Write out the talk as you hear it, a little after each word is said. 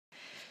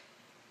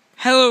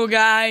Hello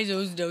guys, it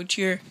was Doach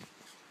here,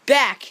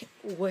 back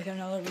with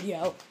another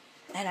video,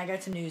 and I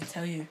got some news to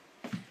tell you.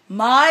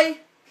 My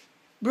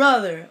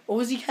brother,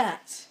 Ozzy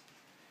Katz,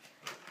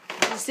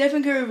 the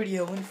Stephen Curry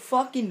video went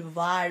fucking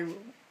viral.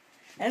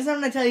 And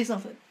I'm gonna tell you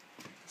something.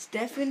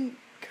 Stephen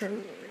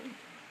Curry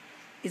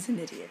is an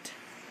idiot.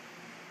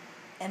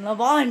 And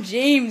LeBron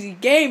James, he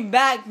came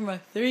back from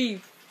a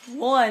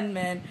 3-1,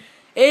 man.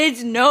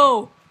 It's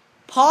no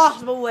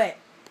possible way.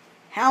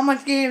 How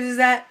much games is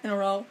that in a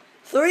row?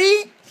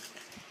 3?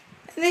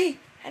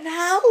 And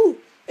how?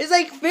 It's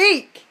like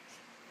fake.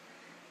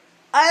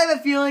 I have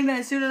a feeling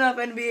that soon enough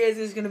NBA is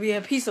just gonna be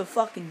a piece of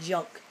fucking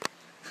junk.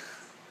 I'm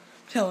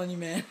telling you,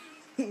 man.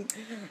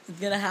 It's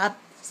gonna happen.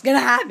 It's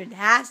gonna happen. It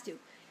has to.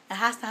 It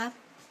has to happen.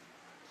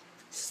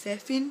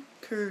 Stephen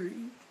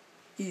Curry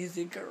is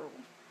a girl.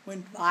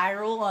 Went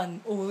viral on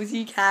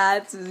Ozzy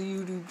Katz's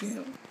YouTube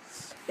channel.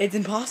 It's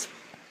impossible.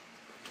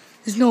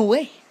 There's no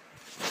way.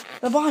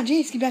 LeBron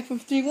James came back from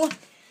 3-1.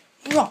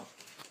 Bro.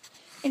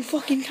 And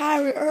fucking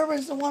Kyrie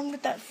Irving's the one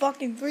with that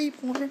fucking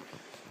 3-pointer.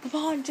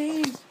 LeBron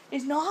James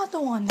is not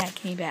the one that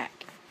came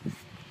back.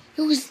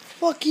 It was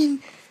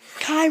fucking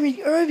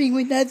Kyrie Irving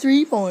with that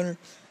 3-pointer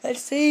that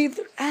saved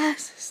their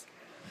asses.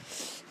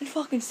 And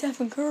fucking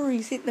Stephen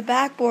Curry's hitting the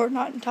backboard,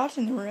 not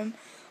touching the rim,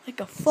 like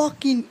a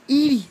fucking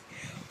idiot.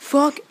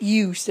 Fuck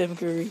you, Stephen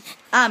Curry.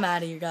 I'm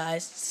out of here,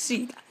 guys.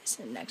 See you guys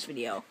in the next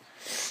video.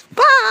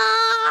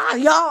 Bye,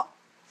 y'all.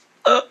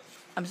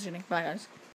 I'm just kidding. Bye, guys.